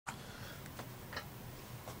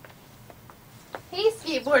Hey,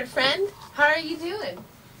 skateboard friend. How are you doing?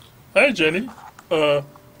 Hi, Jenny. I'm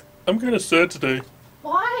kind of sad today.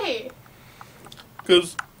 Why?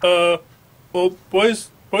 Because, well, boys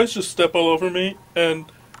just step all over me,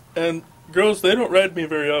 and girls, they don't ride me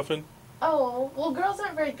very often. Oh, well, girls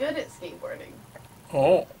aren't very good at skateboarding.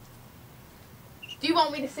 Oh. Do you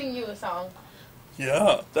want me to sing you a song?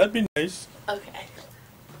 Yeah, that'd be nice. Okay.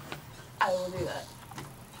 I will do that.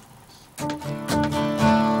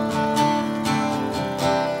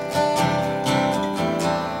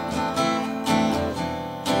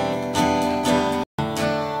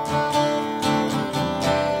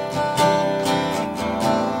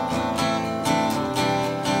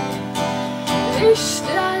 Ist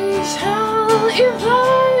gleich hell i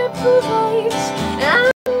vei på veis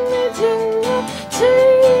anything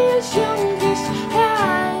day is youngest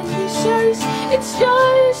and he says it's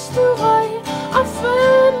just the way our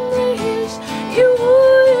family is. You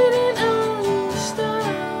wouldn't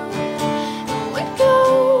understand. And we go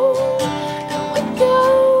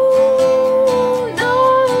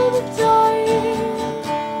another day,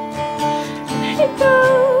 and he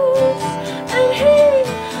goes and he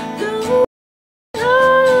goes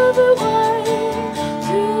another way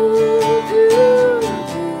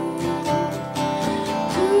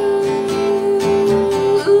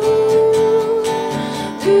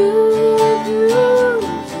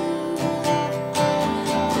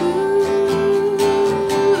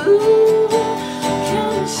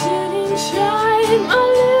Can sit inside my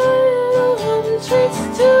little home treats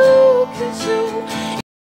to consume.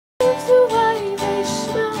 It's the way they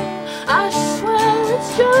smell. I swear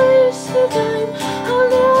it's just the game. I'll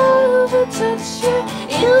never touch you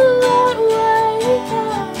in that way.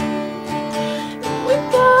 And we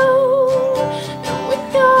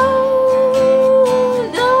go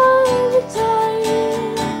another day.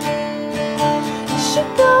 She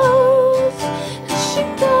goes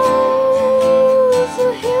a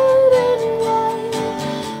hidden way.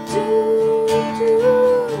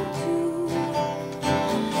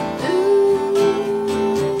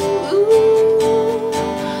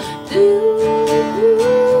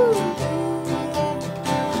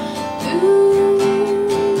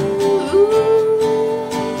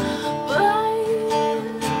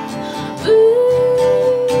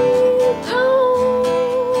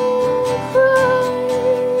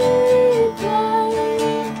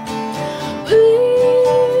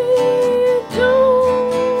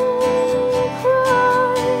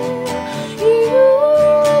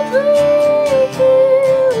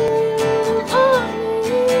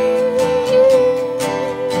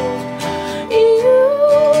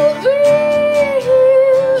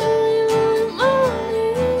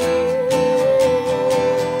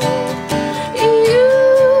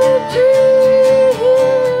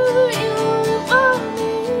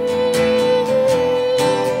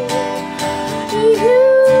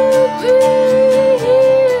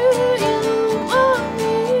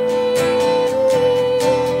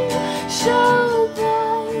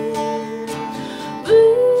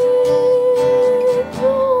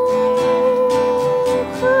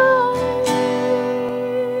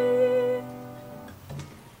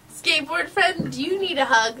 Skateboard friend, do you need a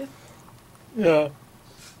hug? Yeah.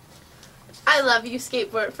 I love you,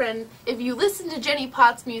 skateboard friend. If you listen to Jenni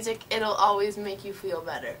Potts music, it'll always make you feel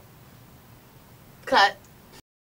better. Cut.